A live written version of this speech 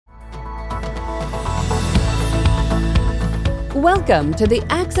Welcome to the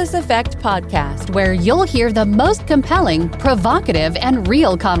Axis Effect podcast, where you'll hear the most compelling, provocative, and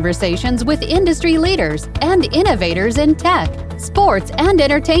real conversations with industry leaders and innovators in tech, sports, and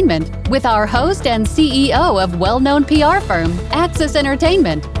entertainment with our host and CEO of well-known PR firm, Axis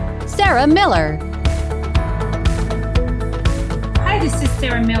Entertainment, Sarah Miller. Hi, this is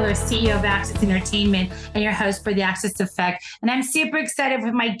Sarah Miller, CEO of Axis Entertainment and your host for the Axis Effect. And I'm super excited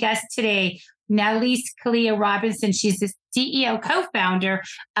with my guest today, Natalise Kalea Robinson. She's the CEO, co-founder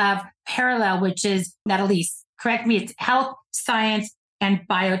of Parallel, which is, Natalise, correct me, it's health, science, and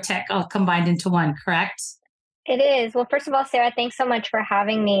biotech all combined into one, correct? It is. Well, first of all, Sarah, thanks so much for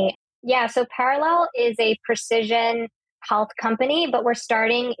having me. Yeah, so Parallel is a precision health company, but we're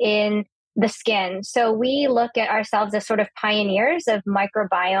starting in the skin. So we look at ourselves as sort of pioneers of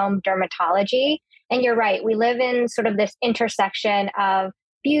microbiome dermatology. And you're right, we live in sort of this intersection of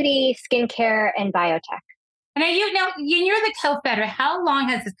beauty, skincare, and biotech. And you're the co-founder. How long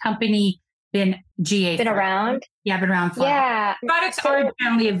has this company been GA? Been around? Yeah, been around for. Yeah. Products are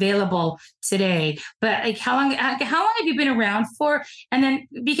generally available today, but like how long have you been around for? And then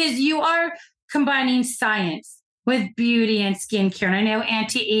because you are combining science with beauty and skincare, and I know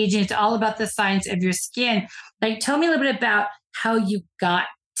anti-aging, it's all about the science of your skin. Like, tell me a little bit about how you got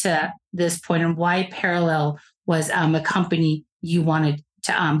to this point and why Parallel was a company you wanted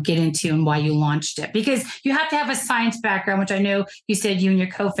to get into and why you launched it. Because you have to have a science background, which I know you said you and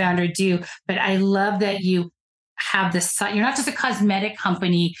your co-founder do, but I love that you have this. You're not just a cosmetic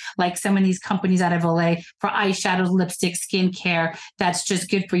company like some of these companies out of LA for eyeshadows, lipstick, skincare. That's just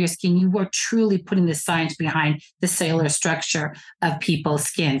good for your skin. You are truly putting the science behind the cellular structure of people's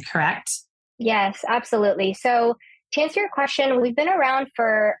skin, correct? Yes, absolutely. So to answer your question, we've been around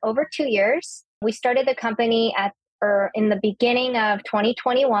for over 2 years. We started the company in the beginning of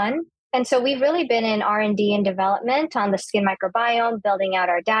 2021. And so we've really been in R&D and development on the skin microbiome, building out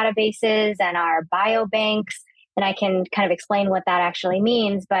our databases and our biobanks. And I can kind of explain what that actually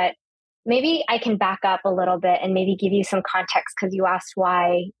means, but maybe I can back up a little bit and maybe give you some context because you asked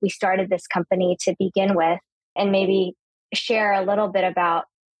why we started this company to begin with, and maybe share a little bit about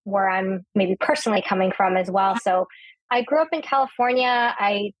where I'm maybe personally coming from as well. So I grew up in California.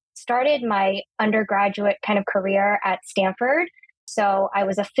 I started my undergraduate kind of career at Stanford. So I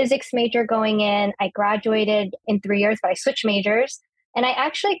was a physics major going in. I graduated in 3 years, but I switched majors. And I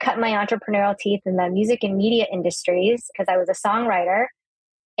actually cut my entrepreneurial teeth in the music and media industries because I was a songwriter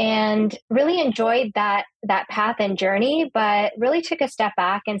and really enjoyed that path and journey, but really took a step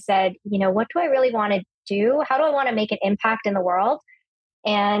back and said, what do I really want to do? How do I want to make an impact in the world?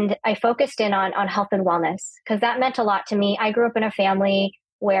 And I focused in on health and wellness because that meant a lot to me. I grew up in a family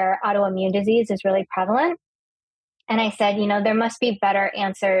where autoimmune disease is really prevalent. And I said, there must be better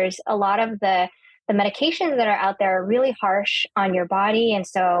answers. A lot of the medications that are out there are really harsh on your body. And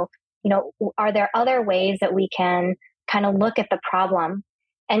so, are there other ways that we can kind of look at the problem?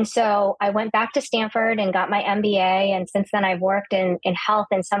 And so I went back to Stanford and got my MBA. And since then I've worked in health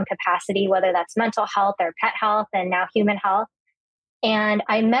in some capacity, whether that's mental health or pet health and now human health. And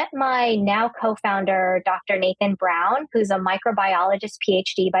I met my now co-founder, Dr. Nathan Brown, who's a microbiologist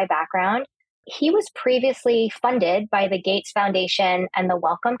PhD by background. He was previously funded by the Gates Foundation and the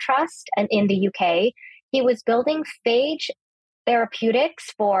Wellcome Trust in the UK. He was building phage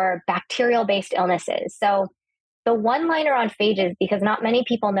therapeutics for bacterial-based illnesses. So the one-liner on phages, because not many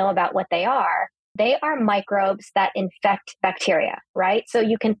people know about what they are microbes that infect bacteria, right? So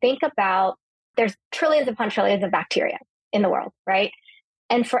you can think about, there's trillions upon trillions of bacteria in the world, right?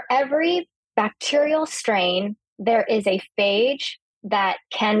 And for every bacterial strain, there is a phage that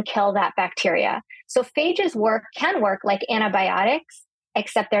can kill that bacteria. So phages can work like antibiotics,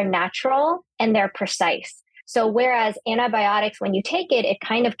 except they're natural and they're precise. So whereas antibiotics, when you take it, it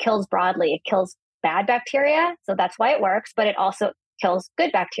kind of kills broadly. It kills bad bacteria. So that's why it works, but it also kills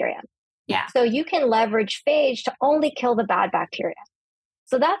good bacteria. Yeah. So you can leverage phage to only kill the bad bacteria.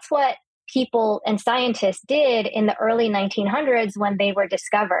 So that's what people and scientists did in the early 1900s when they were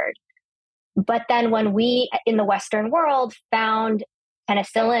discovered. But then when we in the Western world found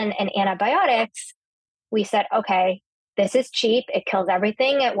penicillin and antibiotics, we said, okay, this is cheap. It kills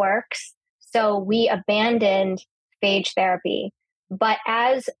everything. It works. So we abandoned phage therapy. But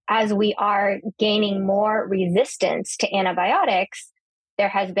as we are gaining more resistance to antibiotics, there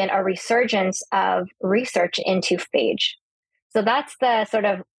has been a resurgence of research into phage. So that's the sort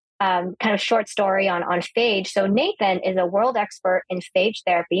of kind of short story on phage. So Nathan is a world expert in phage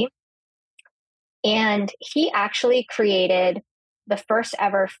therapy. And he actually created the first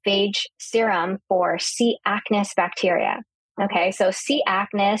ever phage serum for C. acnes bacteria. Okay, so C.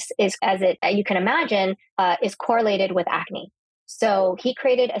 acnes is, you can imagine, is correlated with acne. So he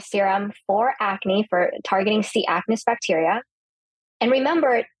created a serum for acne, for targeting C. acnes bacteria. And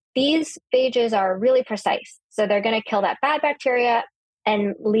remember, these phages are really precise. So they're going to kill that bad bacteria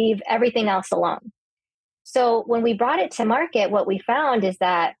and leave everything else alone. So when we brought it to market, what we found is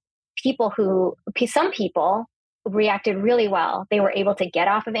that some people reacted really well. They were able to get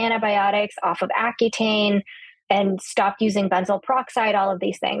off of antibiotics, off of Accutane, and stop using benzoyl peroxide, all of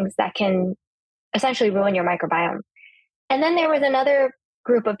these things that can essentially ruin your microbiome. And then there was another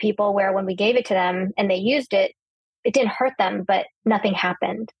group of people where when we gave it to them and they used it, it didn't hurt them, but nothing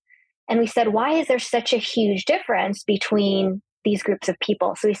happened. And we said, why is there such a huge difference between these groups of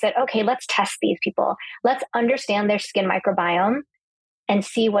people? So we said, okay, let's test these people. Let's understand their skin microbiome and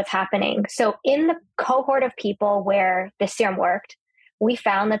see what's happening. So in the cohort of people where the serum worked, we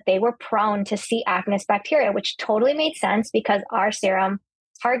found that they were prone to C. acnes bacteria, which totally made sense because our serum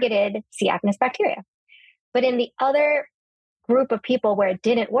targeted C. acnes bacteria. But in the other group of people where it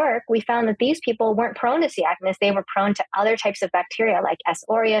didn't work, we found that these people weren't prone to C. acnes. They were prone to other types of bacteria like S.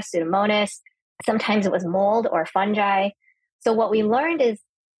 aureus, Pseudomonas. Sometimes it was mold or fungi. So what we learned is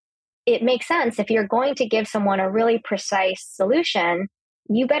it makes sense if you're going to give someone a really precise solution,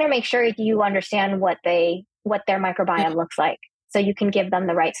 you better make sure you understand what their microbiome looks like so you can give them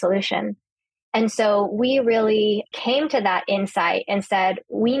the right solution. And so we really came to that insight and said,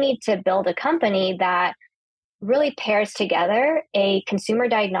 we need to build a company that really pairs together a consumer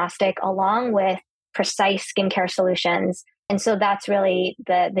diagnostic along with precise skincare solutions. And so that's really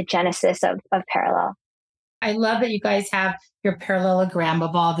the genesis of Parallel. I love that you guys have your parallelogram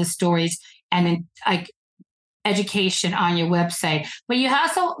of all the stories and like education on your website. But you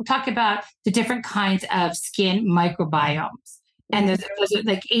also talk about the different kinds of skin microbiomes. And there's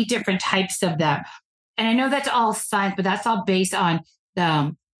like 8 different types of them. And I know that's all science, but that's all based on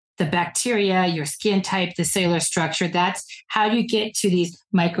the bacteria, your skin type, the cellular structure. That's how you get to these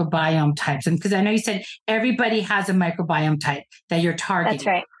microbiome types. And because I know you said everybody has a microbiome type that you're targeting. That's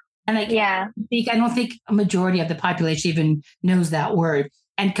right. And I don't think a majority of the population even knows that word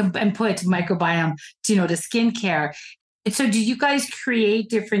and put microbiome to skincare. And so do you guys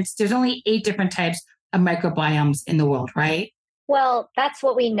create there's only 8 different types of microbiomes in the world, right? Well, that's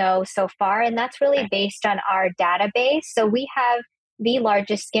what we know so far. And that's really based on our database. So we have the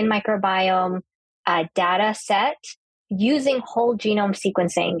largest skin microbiome data set using whole genome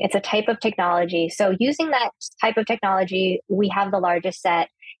sequencing. It's a type of technology. So using that type of technology, we have the largest set.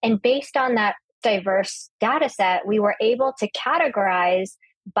 And based on that diverse data set, we were able to categorize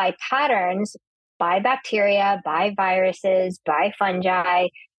by patterns, by bacteria, by viruses, by fungi.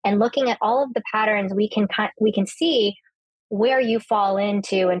 And looking at all of the patterns, we can see where you fall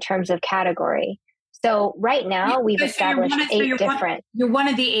into in terms of category. So right now we've established 8 different. You're one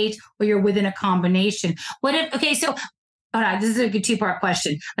of the 8, or you're within a combination. What if? Okay, so this is a good 2-part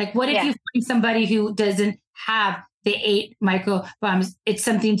question. Like, what if you find somebody who doesn't have the 8 microbiomes? It's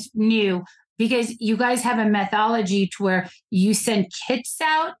something new because you guys have a methodology to where you send kits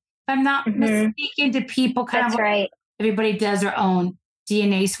out. If I'm not mistaken, to people. That's right. Everybody does their own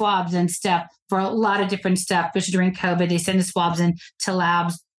DNA swabs and stuff for a lot of different stuff, especially during COVID. They send the swabs in to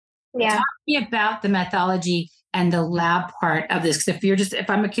labs. Yeah. Talk to me about the methodology and the lab part of this. Because if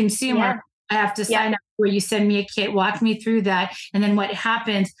I'm a consumer, I have to sign up where you send me a kit, walk me through that. And then what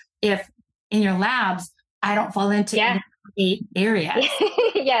happens if in your labs, I don't fall into 8 areas?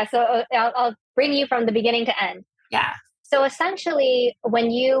 So I'll bring you from the beginning to end. Yeah. So essentially, when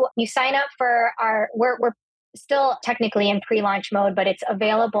you sign up for we're still technically in pre-launch mode, but it's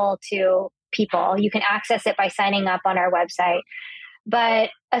available to people. You can access it by signing up on our website. But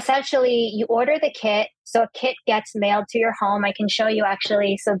essentially, you order the kit. So a kit gets mailed to your home. I can show you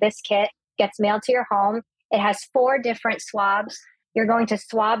actually. So this kit gets mailed to your home. It has 4 different swabs. You're going to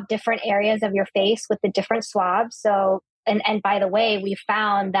swab different areas of your face with the different swabs. So, and by the way, we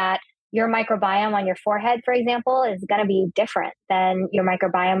found that your microbiome on your forehead, for example, is going to be different than your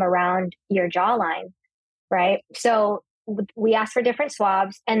microbiome around your jawline, right? So we ask for different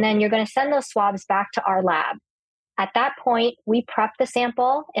swabs, and then you're going to send those swabs back to our lab. At that point, we prep the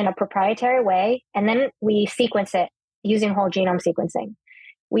sample in a proprietary way, and then we sequence it using whole genome sequencing.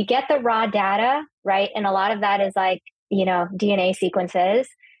 We get the raw data, right? And a lot of that is like, DNA sequences.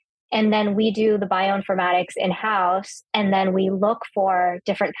 And then we do the bioinformatics in-house, and then we look for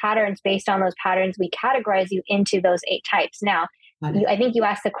different patterns. Based on those patterns, we categorize you into those 8 types. Now, I think you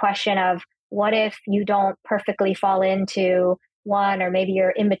asked the question of, what if you don't perfectly fall into one, or maybe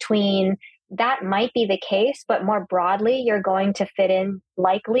you're in between? That might be the case, but more broadly, you're going to fit into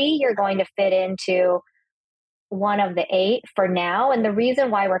one of the 8 for now. And the reason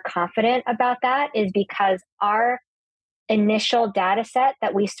why we're confident about that is because our initial data set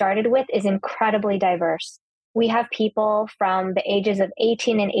that we started with is incredibly diverse. We have people from the ages of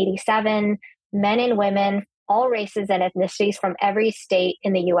 18 and 87, men and women, all races and ethnicities from every state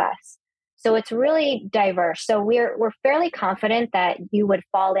in the US. So it's really diverse. So we're fairly confident that you would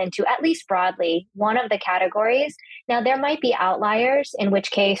fall into, at least broadly, one of the categories. Now, there might be outliers, in which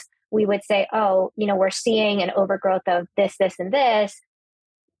case we would say, oh, we're seeing an overgrowth of this, this, and this.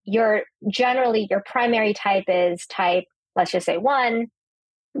 Your primary type is type, let's just say 1,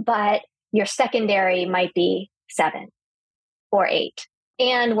 but your secondary might be 7 or 8.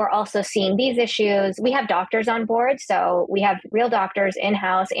 And we're also seeing these issues. We have doctors on board. So we have real doctors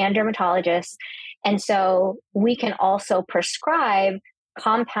in-house and dermatologists. And so we can also prescribe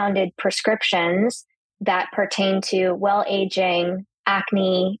compounded prescriptions that pertain to well-aging,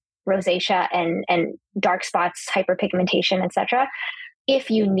 acne, rosacea, and dark spots, hyperpigmentation, etc., if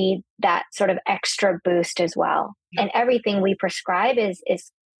you need that sort of extra boost as well. And everything we prescribe is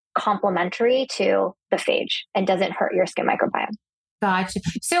complementary to the phage and doesn't hurt your skin microbiome. Gotcha.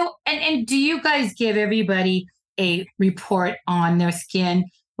 So, and do you guys give everybody a report on their skin?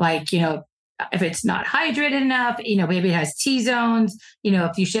 Like, if it's not hydrated enough, maybe it has T-zones,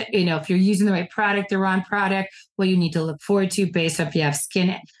 if you should, if you're using the right product, the wrong product, what you need to look forward to based on if you have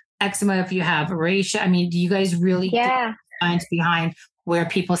skin eczema, if you have rosacea. I mean, do you guys really get science behind where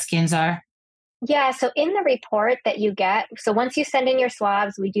people's skins are? Yeah. So in the report that you get, so once you send in your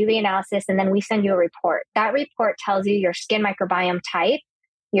swabs, we do the analysis and then we send you a report. That report tells you your skin microbiome type,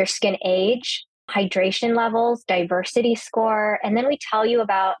 your skin age, hydration levels, diversity score, and then we tell you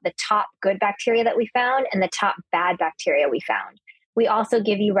about the top good bacteria that we found and the top bad bacteria we found. We also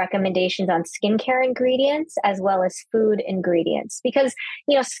give you recommendations on skincare ingredients as well as food ingredients because,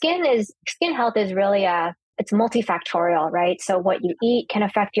 skin health is really it's multifactorial, right? So what you eat can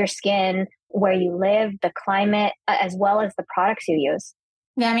affect your skin, where you live, the climate, as well as the products you use.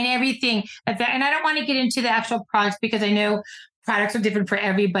 Yeah, I mean, everything. And I don't want to get into the actual products because I know products are different for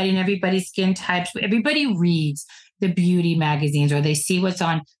everybody and everybody's skin types. Everybody reads the beauty magazines or they see what's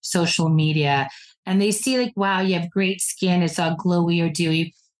on social media and they see like, wow, you have great skin. It's all glowy or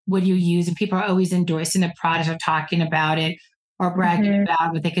dewy. What do you use? And people are always endorsing the product or talking about it or bragging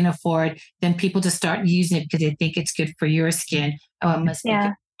about what they can afford. Then people just start using it because they think it's good for your skin. Oh, it must be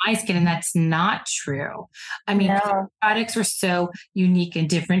good my skin, and that's not true. I mean, products are so unique and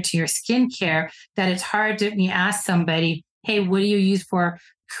different to your skincare that it's hard to ask somebody, hey, what do you use for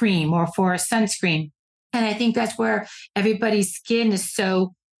cream or for sunscreen? And I think that's where everybody's skin is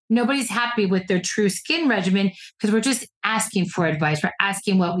so, nobody's happy with their true skin regimen because we're just asking for advice. We're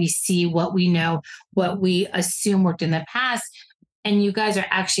asking what we see, what we know, what we assume worked in the past. And you guys are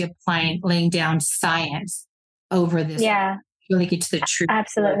actually laying down science over this. Yeah. Really get to the truth.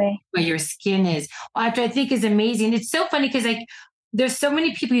 Absolutely. Where your skin is, which I think is amazing. It's so funny because there's so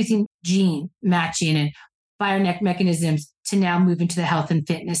many people using gene matching and biomechanisms to now move into the health and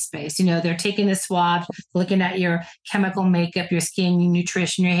fitness space. They're taking the swabs, looking at your chemical makeup, your skin, your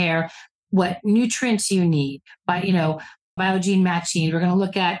nutrition, your hair, what nutrients you need. Biogene matching. We're going to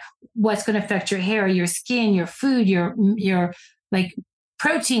look at what's going to affect your hair, your skin, your food, your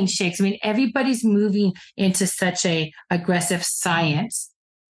protein shakes. I mean, everybody's moving into such a aggressive science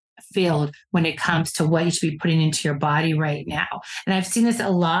field when it comes to what you should be putting into your body right now. And I've seen this a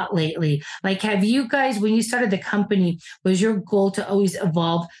lot lately. Like, have you guys, when you started the company, was your goal to always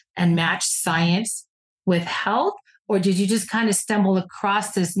evolve and match science with health? Or did you just kind of stumble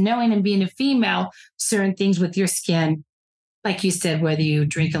across this, knowing and being a female, certain things with your skin? Like you said, whether you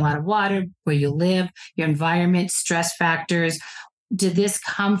drink a lot of water, where you live, your environment, stress factors. Did this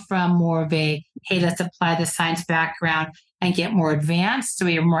come from more of a, hey, let's apply the science background and get more advanced so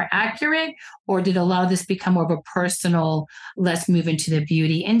you're more accurate? Or did a lot of this become more of a personal, let's move into the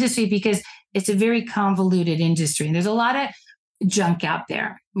beauty industry? Because it's a very convoluted industry and there's a lot of junk out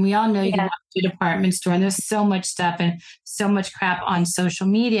there. We all know you can walk to a department store and there's so much stuff and so much crap on social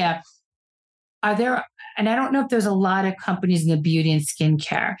media. Are there, and I don't know if there's a lot of companies in the beauty and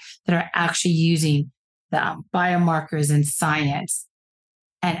skincare that are actually using the biomarkers and science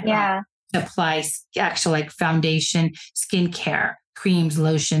and apply actual like foundation, skincare, creams,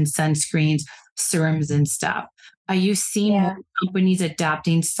 lotions, sunscreens, serums and stuff. Are you seeing more companies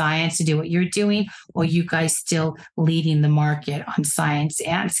adopting science to do what you're doing, or are you guys still leading the market on science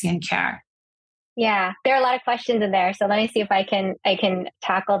and skincare? Yeah, there are a lot of questions in there. So let me see if I can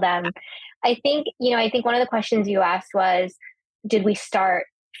tackle them. I think one of the questions you asked was, did we start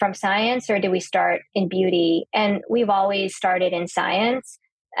from science or did we start in beauty? And we've always started in science.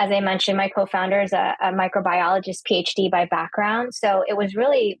 As I mentioned, my co-founder is a microbiologist, PhD by background. So it was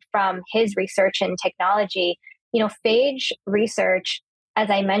really from his research and technology phage research, as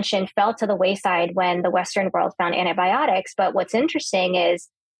I mentioned, fell to the wayside when the Western world found antibiotics. But what's interesting is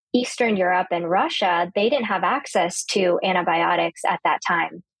Eastern Europe and Russia, they didn't have access to antibiotics at that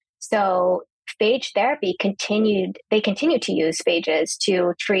time. So phage therapy they continued to use phages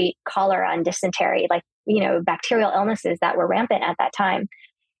to treat cholera and dysentery, like, bacterial illnesses that were rampant at that time.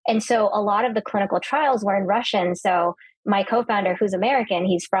 And so a lot of the clinical trials were in Russian. So my co-founder, who's American,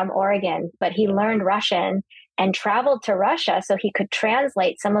 he's from Oregon, but he learned Russian and traveled to Russia so he could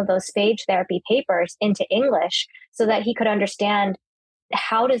translate some of those phage therapy papers into English so that he could understand,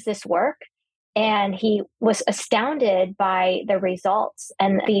 how does this work? And he was astounded by the results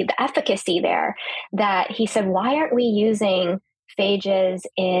and the efficacy there, that he said, why aren't we using phages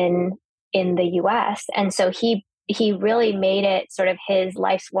in the US? And so he really made it sort of his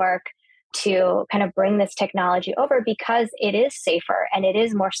life's work to kind of bring this technology over, because it is safer and it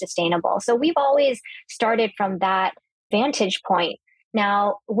is more sustainable. So we've always started from that vantage point.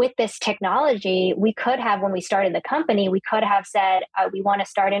 Now, with this technology, we could have, when we started the company, we could have said, we want to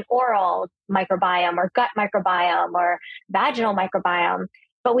start an oral microbiome or gut microbiome or vaginal microbiome.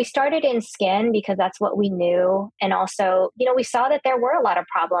 But we started in skin because that's what we knew. And also, we saw that there were a lot of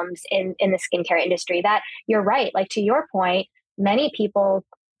problems in the skincare industry. That, you're right, like to your point, many people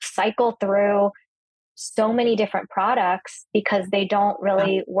cycle through so many different products because they don't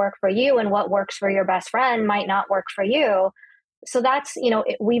really work for you. And what works for your best friend might not work for you. So that's,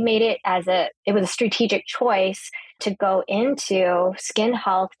 we made it it was a strategic choice to go into skin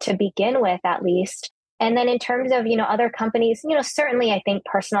health to begin with, at least. And then in terms of, other companies, certainly I think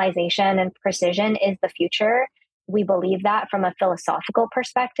personalization and precision is the future. We believe that from a philosophical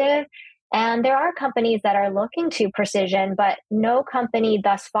perspective. And there are companies that are looking to precision, but no company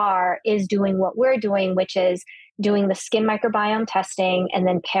thus far is doing what we're doing, which is doing the skin microbiome testing and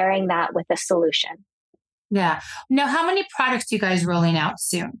then pairing that with a solution. Yeah. Now, how many products do you guys rolling out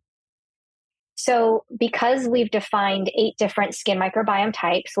soon? So because we've defined 8 different skin microbiome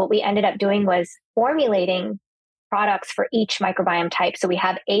types, what we ended up doing was formulating products for each microbiome type. So we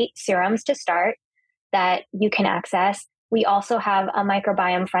have 8 serums to start that you can access. We also have a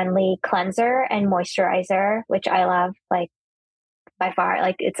microbiome friendly cleanser and moisturizer, which I love, like by far,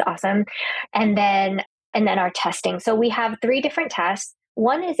 like it's awesome. And then our testing. So we have 3 different tests.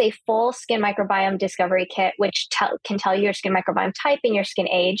 One is a full skin microbiome discovery kit, which can tell you your skin microbiome type and your skin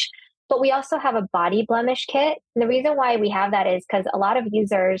age. But we also have a body blemish kit. And the reason why we have that is because a lot of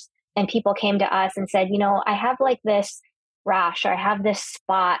users and people came to us and said, I have like this rash, or I have this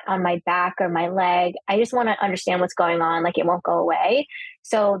spot on my back or my leg. I just want to understand what's going on. Like, it won't go away.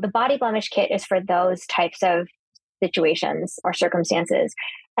 So the body blemish kit is for those types of situations or circumstances.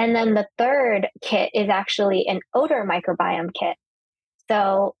 And then the third kit is actually an odor microbiome kit.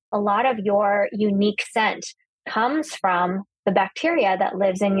 So a lot of your unique scent comes from the bacteria that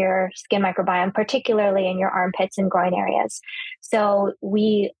lives in your skin microbiome, particularly in your armpits and groin areas. So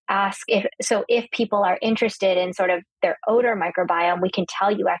we ask if people are interested in sort of their odor microbiome, we can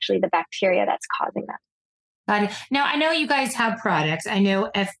tell you actually the bacteria that's causing that. Got it. Now, I know you guys have products. I know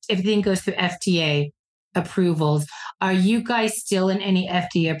everything goes through FDA approvals. Are you guys still in any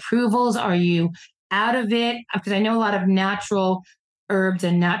FDA approvals? Are you out of it? Because I know a lot of natural herbs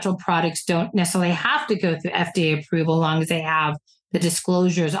and natural products don't necessarily have to go through FDA approval, as long as they have the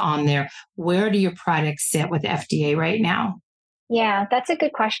disclosures on there. Where do your products sit with FDA right now? Yeah, that's a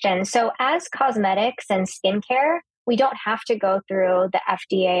good question. So as cosmetics and skincare, we don't have to go through the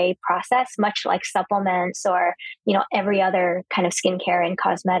FDA process, much like supplements or, every other kind of skincare and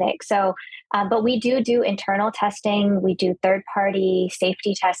cosmetics. So, but we do internal testing. We do third-party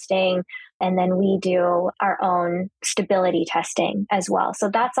safety testing. And then we do our own stability testing as well. So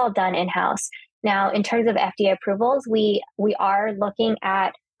that's all done in-house. Now, in terms of FDA approvals, we are looking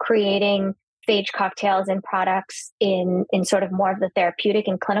at creating phage cocktails and products in sort of more of the therapeutic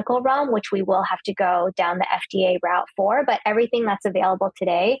and clinical realm, which we will have to go down the FDA route for. But everything that's available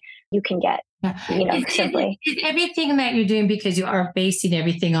today, you can get, simply. Is everything that you're doing, because you are basing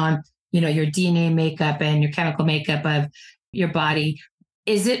everything on, your DNA makeup and your chemical makeup of your body,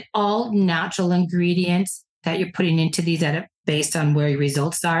 is it all natural ingredients that you're putting into these based on where your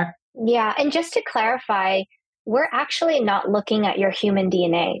results are? Yeah. And just to clarify, we're actually not looking at your human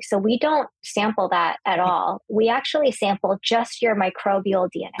DNA. So we don't sample that at all. We actually sample just your microbial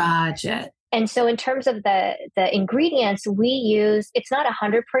DNA. Gotcha. And so in terms of the ingredients we use, it's not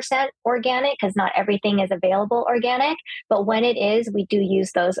 100% organic because not everything is available organic. But when it is, we do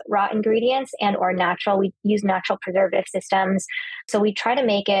use those raw ingredients and or natural. We use natural preservative systems. So we try to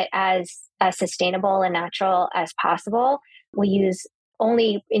make it as sustainable and natural as possible. We use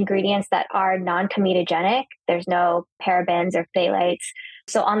only ingredients that are non-comedogenic. There's no parabens or phthalates.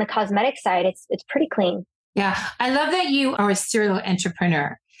 So on the cosmetic side, it's pretty clean. Yeah. I love that you are a serial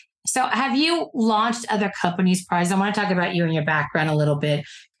entrepreneur. So have you launched other companies prior? I want to talk about you and your background a little bit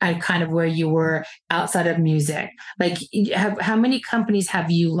and kind of where you were outside of music. Like how many companies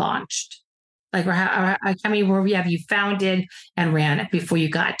have you launched? Like, or how many have you founded and ran before you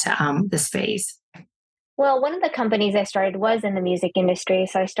got to this phase? Well, one of the companies I started was in the music industry.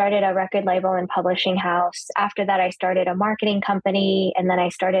 So I started a record label and publishing house. After that, I started a marketing company. And then I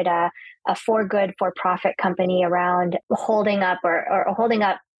started a for-profit company around holding up or holding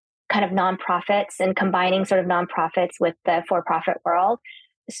up kind of nonprofits and combining sort of nonprofits with the for-profit world.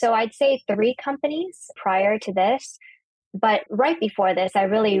 So I'd say 3 companies prior to this. But right before this, I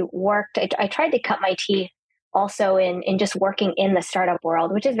really worked, I tried to cut my teeth also in just working in the startup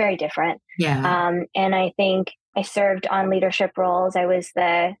world, which is very different. Yeah. And I think I served on leadership roles. I was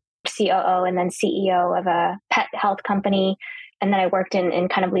the COO and then CEO of a pet health company. And then I worked in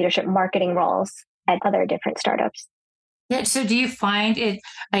kind of leadership marketing roles at other different startups. Yeah. So do you find it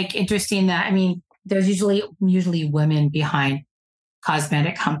like interesting that, I mean, there's usually women behind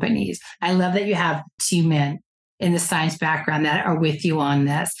cosmetic companies. I love that you have 2 men in the science background that are with you on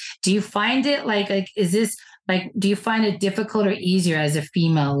this. Do you find it is this do you find it difficult or easier as a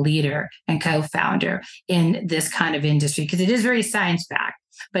female leader and co-founder in this kind of industry? Because it is very science backed,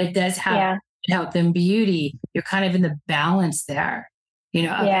 but it does have health and beauty. You're kind of in the balance there,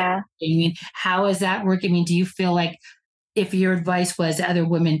 Yeah. I mean, how is that working? I mean, do you feel like if your advice was other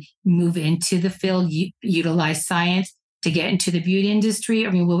women move into the field, utilize science to get into the beauty industry?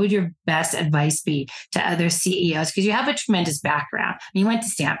 I mean, what would your best advice be to other CEOs? Because you have a tremendous background. You went to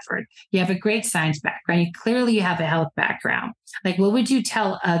Stanford. You have a great science background. Clearly, you have a health background. Like, what would you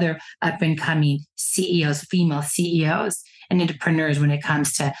tell other up and coming CEOs, female CEOs and entrepreneurs when it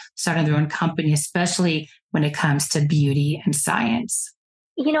comes to starting their own company, especially when it comes to beauty and science?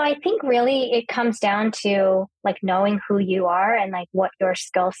 I think really it comes down to like knowing who you are and like what your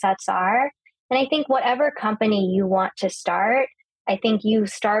skill sets are. And I think whatever company you want to start, I think you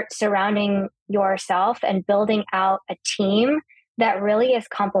start surrounding yourself and building out a team that really is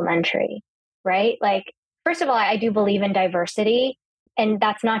complementary, right? Like, first of all, I do believe in diversity. And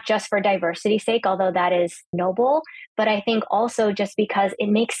that's not just for diversity's sake, although that is noble, but I think also just because it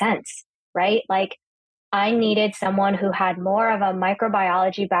makes sense, right? Like, I needed someone who had more of a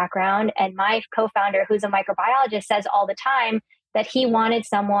microbiology background. And my co-founder, who's a microbiologist, says all the time that he wanted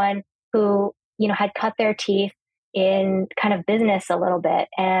someone who, had cut their teeth in kind of business a little bit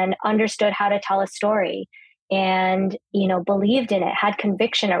and understood how to tell a story and, believed in it, had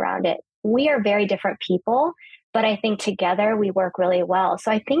conviction around it. We are very different people, but I think together we work really well.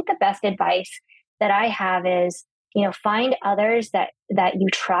 So I think the best advice that I have is, find others that you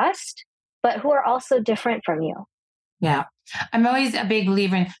trust, but who are also different from you. Yeah. I'm always a big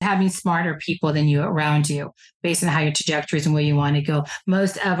believer in having smarter people than you around you based on how your trajectories and where you want to go.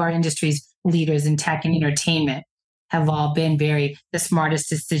 Most of our industry's leaders in tech and entertainment have all been the smartest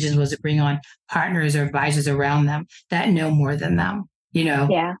decisions was to bring on partners or advisors around them that know more than them,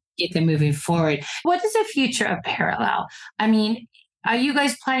 get them moving forward. What is the future of Parallel? I mean, are you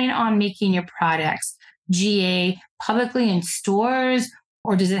guys planning on making your products GA publicly in stores?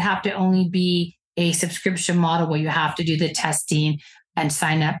 Or does it have to only be a subscription model where you have to do the testing and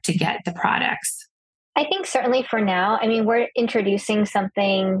sign up to get the products? I think certainly for now, I mean, we're introducing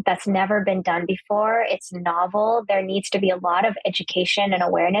something that's never been done before. It's novel. There needs to be a lot of education and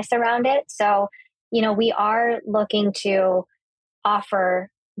awareness around it. So, we are looking to offer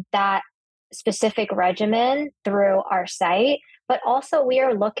that specific regimen through our site, but also we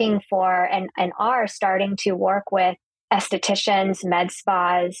are looking for and are starting to work with estheticians, med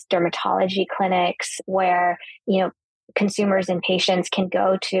spas, dermatology clinics where, consumers and patients can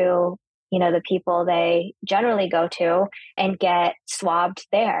go to, the people they generally go to and get swabbed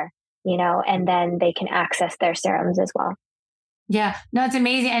there, and then they can access their serums as well. Yeah, no, it's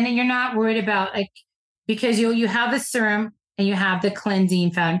amazing. And then you're not worried about because you have the serum and you have the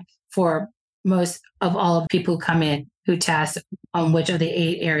cleansing found for most of all of people who come in who test on which of the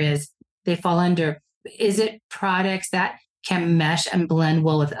 8 areas they fall under. Is it products that can mesh and blend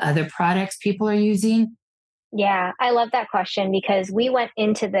well with other products people are using? Yeah, I love that question because we went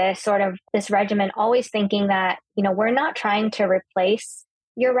into this regimen always thinking that, we're not trying to replace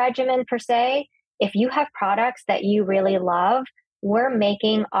your regimen per se. If you have products that you really love, we're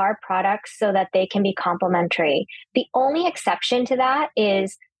making our products so that they can be complementary. The only exception to that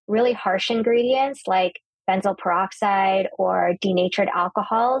is really harsh ingredients like benzoyl peroxide or denatured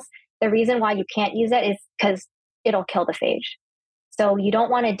alcohols. The reason why you can't use it is because it'll kill the phage. So you don't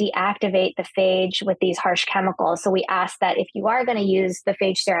want to deactivate the phage with these harsh chemicals. So we ask that if you are going to use the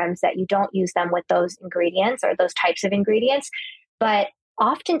phage serums, that you don't use them with those ingredients or those types of ingredients. But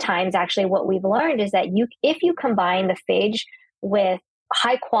oftentimes, actually, what we've learned is that if you combine the phage with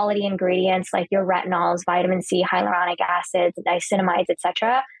high quality ingredients like your retinols, vitamin C, hyaluronic acids, niacinamides,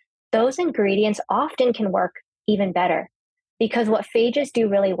 etc., those ingredients often can work even better. Because what phages do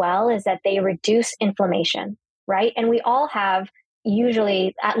really well is that they reduce inflammation, right? And we all have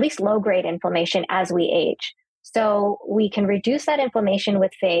usually at least low-grade inflammation as we age. So we can reduce that inflammation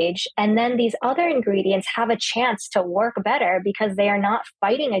with phage, and then these other ingredients have a chance to work better because they are not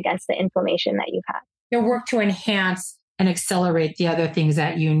fighting against the inflammation that you've had. They work to enhance and accelerate the other things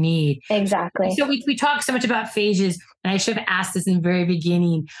that you need. Exactly. So we talk so much about phages, and I should have asked this in the very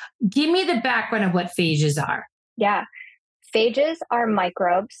beginning. Give me the background of what phages are. Yeah. Phages are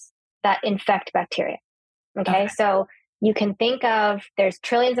microbes that infect bacteria. Okay. So you can think of there's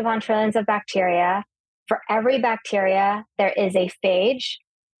trillions upon trillions of bacteria. For every bacteria, there is a phage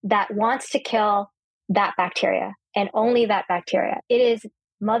that wants to kill that bacteria and only that bacteria. It is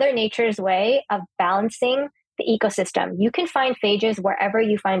Mother Nature's way of balancing the ecosystem. You can find phages wherever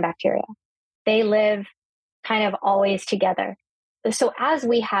you find bacteria. They live kind of always together. So as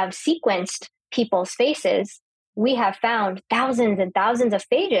we have sequenced people's faces, we have found thousands and thousands of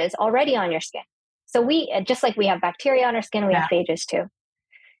phages already on your skin. So just like we have bacteria on our skin, we have phages too.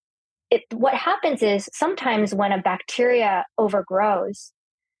 What happens is sometimes when a bacteria overgrows,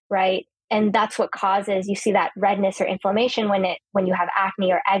 right? And that's what causes, you see that redness or inflammation when you have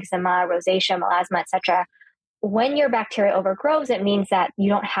acne or eczema, rosacea, melasma, etc. When your bacteria overgrows, it means that you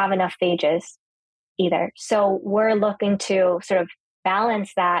don't have enough phages either. So we're looking to sort of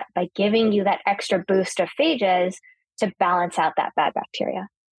balance that by giving you that extra boost of phages to balance out that bad bacteria.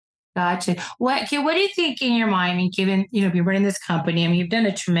 Gotcha. What do you think in your mind? I mean, given, you're running this company, I mean, you've done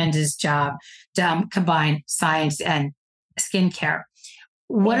a tremendous job to combine science and skincare.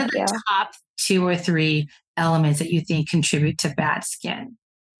 What are the top 2 or 3 elements that you think contribute to bad skin?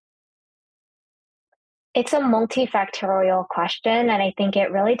 It's a multifactorial question, and I think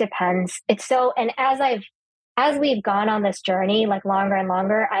it really depends. And as we've gone on this journey, like longer and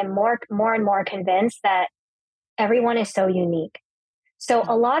longer, I'm more and more convinced that everyone is so unique. So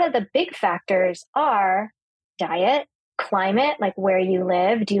a lot of the big factors are diet, climate, like where you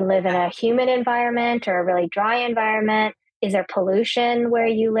live. Do you live in a humid environment or a really dry environment? Is there pollution where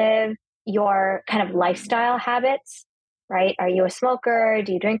you live? Your kind of lifestyle habits, right? Are you a smoker?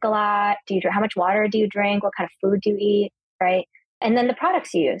 Do you drink a lot? How much water do you drink? What kind of food do you eat, right? And then the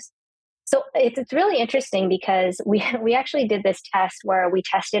products you use. So it's really interesting because we actually did this test where we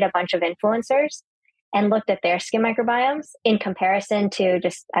tested a bunch of influencers and looked at their skin microbiomes in comparison to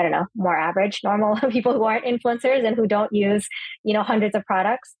just, I don't know, more average, normal people who aren't influencers and who don't use, hundreds of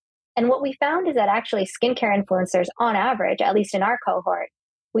products. And what we found is that actually skincare influencers on average, at least in our cohort,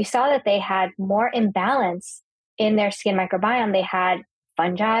 we saw that they had more imbalance in their skin microbiome. They had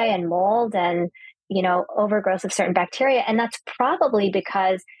fungi and mold and, overgrowth of certain bacteria. And that's probably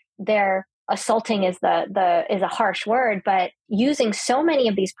because they're assaulting is a harsh word, but using so many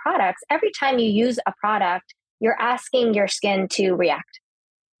of these products, every time you use a product, you're asking your skin to react.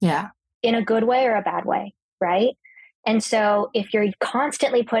 Yeah. In a good way or a bad way, right? And so if you're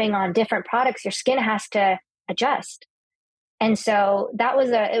constantly putting on different products, your skin has to adjust. And so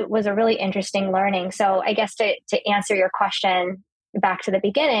it was a really interesting learning. So I guess to answer your question back to the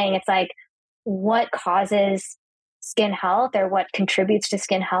beginning, it's like, what causes skin health or what contributes to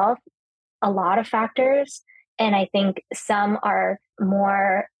skin health? A lot of factors. And I think some are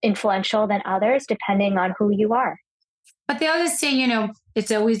more influential than others, depending on who you are. But they always say,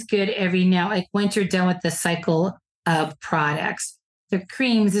 it's always good every now, like once you're done with the cycle of products, the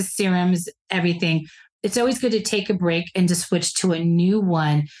creams, the serums, everything, it's always good to take a break and to switch to a new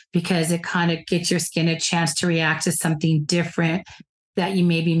one because it kind of gets your skin a chance to react to something different that you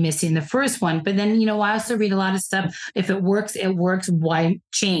may be missing the first one. But then, I also read a lot of stuff. If it works, it works. Why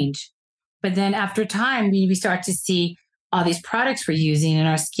change? But then after time, we start to see all these products we're using and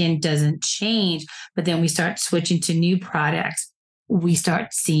our skin doesn't change. But then we start switching to new products. We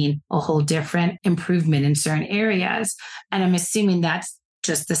start seeing a whole different improvement in certain areas. And I'm assuming that's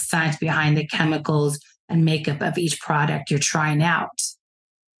just the science behind the chemicals and makeup of each product you're trying out.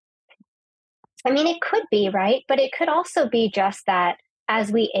 I mean, it could be, right? But it could also be just that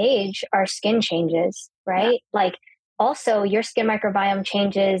as we age, our skin changes, right? Yeah. Like also your skin microbiome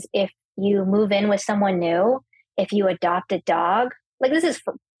changes if you move in with someone new, if you adopt a dog, like this is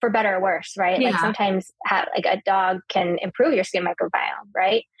for better or worse, right? Yeah. Like sometimes a dog can improve your skin microbiome,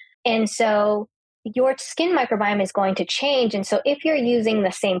 right? And so your skin microbiome is going to change. And so if you're using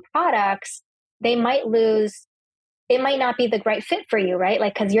the same products, they might lose, it might not be the right fit for you, right?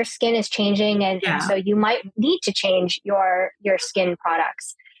 Like, because your skin is changing, and so you might need to change your skin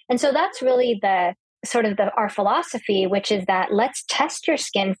products. And so that's really the sort of our philosophy, which is that let's test your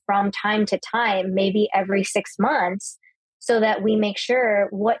skin from time to time, maybe every 6 months, so that we make sure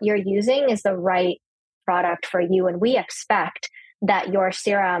what you're using is the right product for you. And we expect that your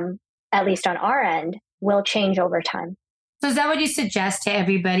serum, at least on our end, will change over time. So is that what you suggest to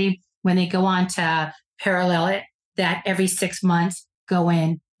everybody when they go on to Parallel It, that every 6 months go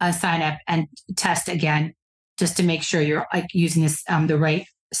in, sign up and test again, just to make sure you're like using this, the right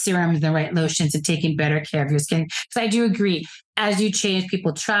serums, the right lotions, and taking better care of your skin? Because I do agree, as you change,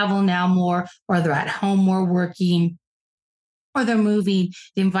 people travel now more, or they're at home more working, or they're moving,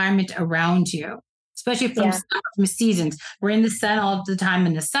 the environment around you, especially from seasons. We're in the sun all the time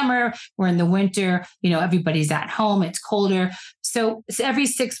in the summer. We're in the winter. Everybody's at home. It's colder. So every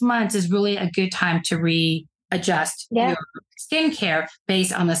 6 months is really a good time to readjust your skincare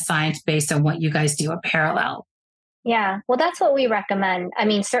based on the science, based on what you guys do at Parallel. Yeah, well, that's what we recommend. I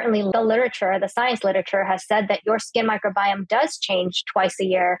mean, certainly the science literature has said that your skin microbiome does change twice a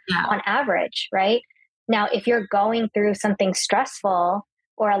year on average, right? Now, if you're going through something stressful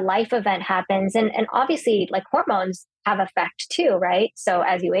or a life event happens, and obviously like hormones have effect too, right? So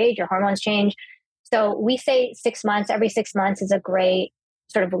as you age, your hormones change. So we say 6 months, every 6 months is a great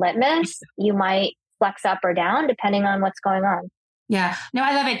sort of litmus. You might flex up or down depending on what's going on. Yeah, no,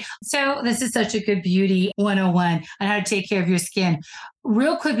 I love it. So this is such a good beauty 101 on how to take care of your skin.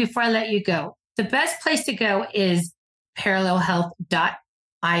 Real quick before I let you go, the best place to go is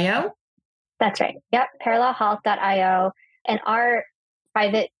parallelhealth.io. That's right. Yep, parallelhealth.io. And our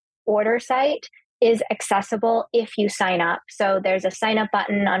private order site is accessible if you sign up. So there's a sign up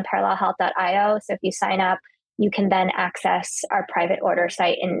button on parallelhealth.io. So if you sign up, you can then access our private order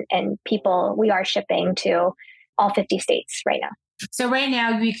site, and we are shipping to all 50 states right now. So right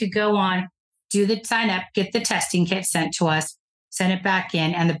now we could go on, do the sign up, get the testing kit sent to us, send it back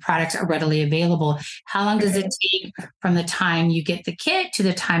in, and the products are readily available. How long does it take from the time you get the kit to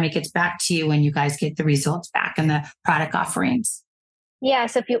the time it gets back to you when you guys get the results back and the product offerings? Yeah,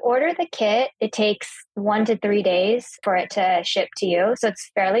 so if you order the kit, it takes 1 to 3 days for it to ship to you. So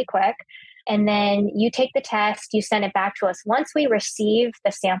it's fairly quick. And then you take the test, you send it back to us. Once we receive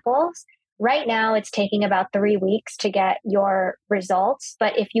the samples, right now it's taking about 3 weeks to get your results.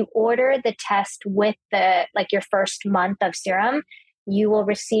 But if you order the test with your first month of serum, you will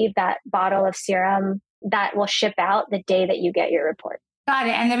receive that bottle of serum that will ship out the day that you get your report. Got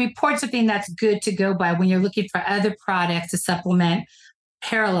it. And the report's something that's good to go by when you're looking for other products to supplement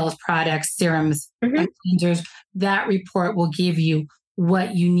Parallel's products, serums, and cleansers. That report will give you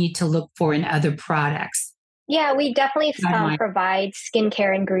what you need to look for in other products. Yeah, we definitely provide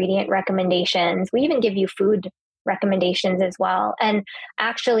skincare ingredient recommendations. We even give you food recommendations as well. And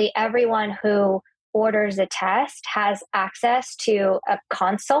actually, everyone who orders a test has access to a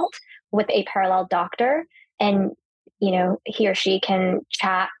consult with a Parallel doctor. And, he or she can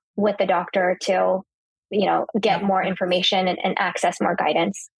chat with the doctor to, get more information and access more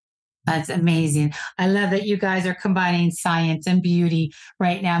guidance. That's amazing. I love that you guys are combining science and beauty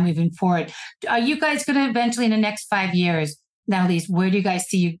right now moving forward. Are you guys going to eventually in the next 5 years, Natalise, where do you guys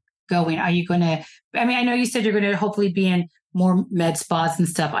see you going? Are you going to, I know you said you're going to hopefully be in more med spas and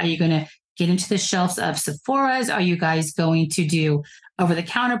stuff. Are you going to get into the shelves of Sephora's? Are you guys going to do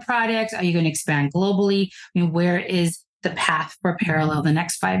over-the-counter products? Are you going to expand globally? Where is the path for Parallel the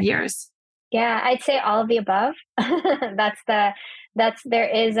next 5 years? Yeah, I'd say all of the above. There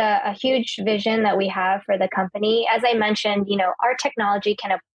is a huge vision that we have for the company. As I mentioned, our technology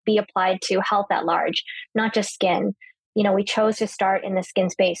can be applied to health at large, not just skin. We chose to start in the skin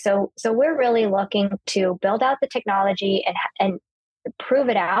space. So we're really looking to build out the technology and prove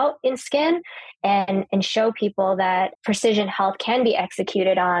it out in skin and show people that precision health can be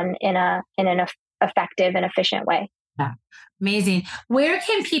executed on in an effective and efficient way. Yeah. Amazing. Where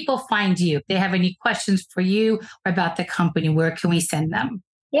can people find you? If they have any questions for you or about the company, where can we send them?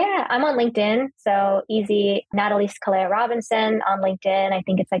 Yeah, I'm on LinkedIn. So easy, Natalise Kalea Robinson on LinkedIn. I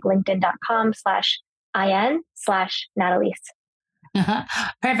think it's like linkedin.com/in/Natalise.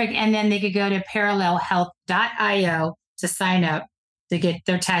 Perfect. And then they could go to parallelhealth.io to sign up to get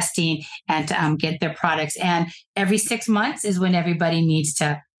their testing and to get their products. And every 6 months is when everybody needs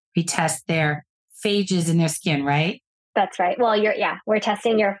to retest their phages in their skin, right? That's right. Well, we're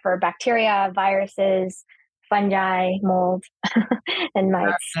testing for bacteria, viruses, fungi, mold, and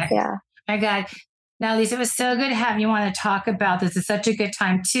mites. Perfect. Yeah. My God. Now, Lisa, it was so good to have you want to talk about this. It's such a good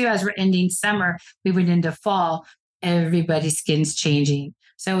time, too, as we're ending summer, we went into fall, everybody's skin's changing.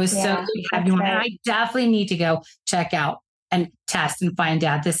 So it was so good to have you on. Right. And I definitely need to go check out and test and find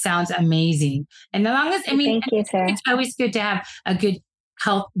out. This sounds amazing. And as long as, Thank you, Sarah. It's always good to have a good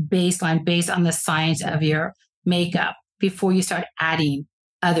health baseline based on the science of your makeup before you start adding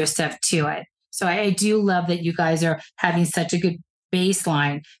other stuff to it. So I do love that you guys are having such a good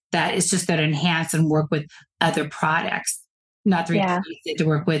baseline that it's just going to enhance and work with other products, not to replace it, to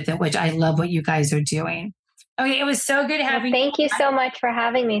work with it, which I love what you guys are doing. Okay, it was so good having you. Thank you so much for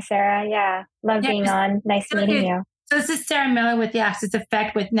having me, Sarah. Yeah, love being on. Nice meeting you. So this is Sarah Miller with the Access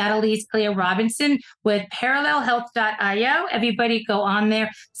Effect with Natalise Kalea Robinson with parallelhealth.io. Everybody go on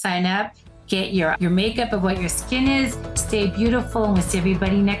there, sign up, get your makeup of what your skin is, stay beautiful, and we'll see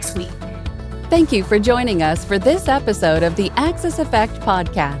everybody next week. Thank you for joining us for this episode of the Access Effect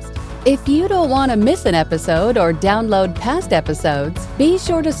podcast. If you don't want to miss an episode or download past episodes, be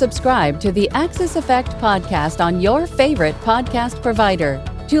sure to subscribe to the Access Effect podcast on your favorite podcast provider.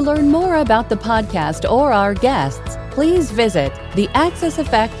 To learn more about the podcast or our guests, please visit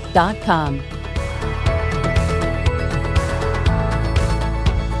theaccesseffect.com.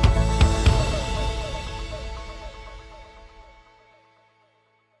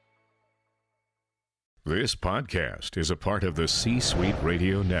 This podcast is a part of the C-Suite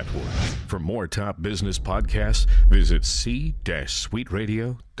Radio Network. For more top business podcasts, visit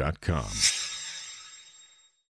c-suiteradio.com.